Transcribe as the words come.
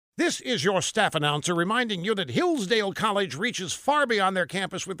This is your staff announcer reminding you that Hillsdale College reaches far beyond their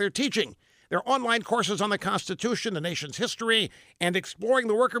campus with their teaching. Their online courses on the Constitution, the nation's history, and exploring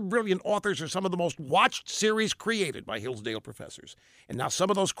the work of brilliant authors are some of the most watched series created by Hillsdale professors. And now some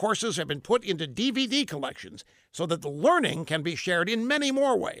of those courses have been put into DVD collections so that the learning can be shared in many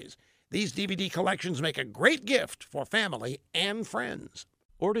more ways. These DVD collections make a great gift for family and friends.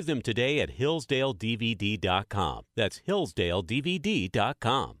 Order them today at HillsdaleDVD.com. That's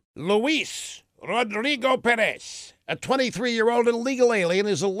HillsdaleDVD.com. Luis Rodrigo Perez, a 23-year-old illegal alien,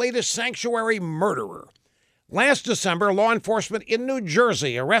 is the latest sanctuary murderer. Last December, law enforcement in New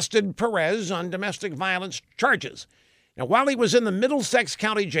Jersey arrested Perez on domestic violence charges. Now, while he was in the Middlesex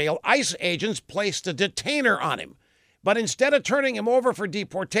County Jail, ICE agents placed a detainer on him. But instead of turning him over for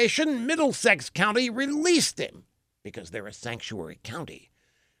deportation, Middlesex County released him because they're a sanctuary county.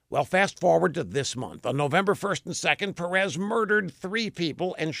 Well, fast forward to this month. On November 1st and 2nd, Perez murdered 3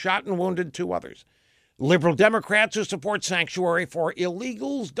 people and shot and wounded 2 others. Liberal Democrats who support sanctuary for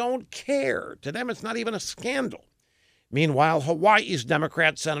illegals don't care. To them, it's not even a scandal. Meanwhile, Hawaii's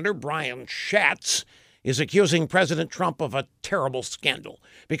Democrat Senator Brian Schatz is accusing President Trump of a terrible scandal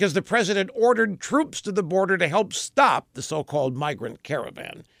because the president ordered troops to the border to help stop the so-called migrant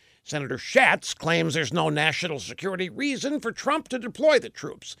caravan. Senator Schatz claims there's no national security reason for Trump to deploy the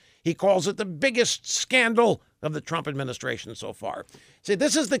troops. He calls it the biggest scandal of the Trump administration so far. See,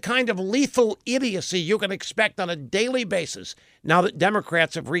 this is the kind of lethal idiocy you can expect on a daily basis now that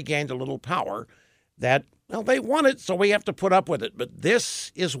Democrats have regained a little power that, well, they want it, so we have to put up with it. But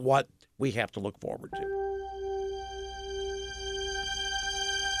this is what we have to look forward to.